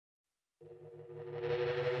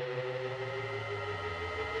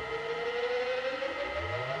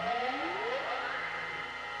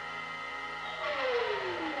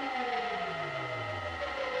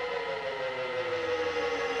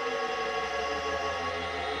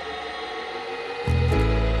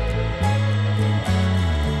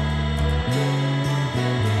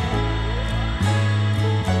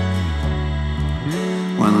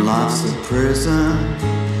life's a prison,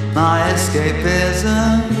 my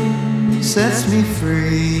escapism sets me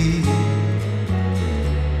free.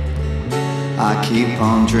 I keep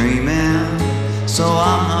on dreaming, so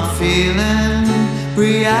I'm not feeling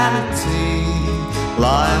reality.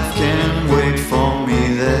 Life can wait for me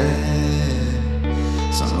there,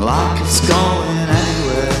 it's not like it's going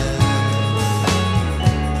anywhere.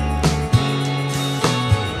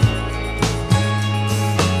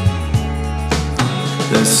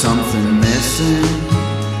 There's something missing,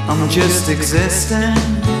 I'm just existing,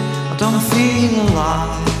 I don't feel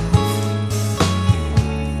alive.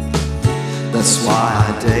 That's why I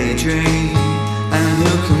daydream, and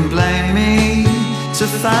who can blame me to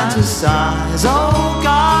fantasize? Oh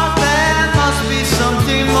God, there must be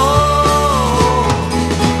something more.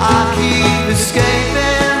 I keep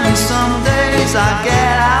escaping, and some days I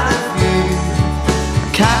get out of view. I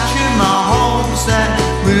capture my hopes and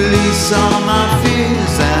release all my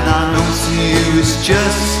fears, and I know to you it's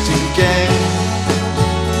just a game.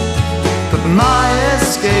 But my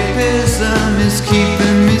escapism is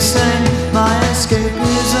keeping me sane. My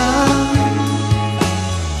escapism.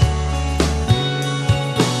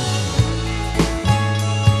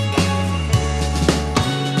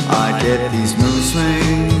 I get these mood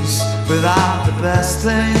swings without the best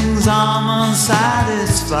things. I'm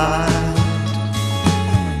unsatisfied.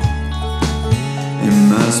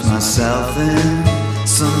 Immerse myself in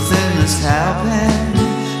something that's helping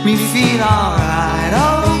me feel alright.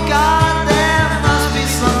 Oh God, there must be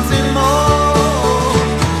something more.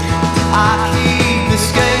 I keep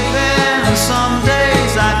escaping, and some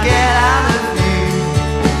days I get out of view.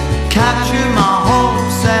 Capture my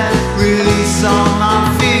hopes and release all my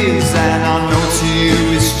fears, and I know to you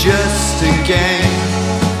it's just a game.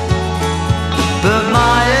 But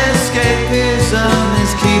my escapism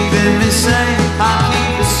is keeping me sane. I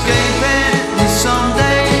keep escaping, and some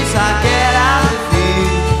days I get out of view.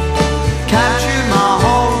 Capture my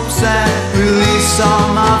hopes and release all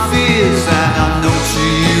my fears, and I know to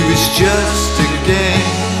you it's just a game.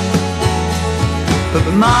 But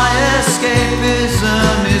my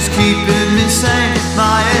escapism is keeping me sane.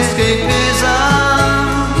 My escapism.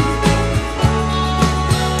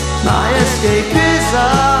 My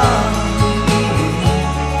escapism.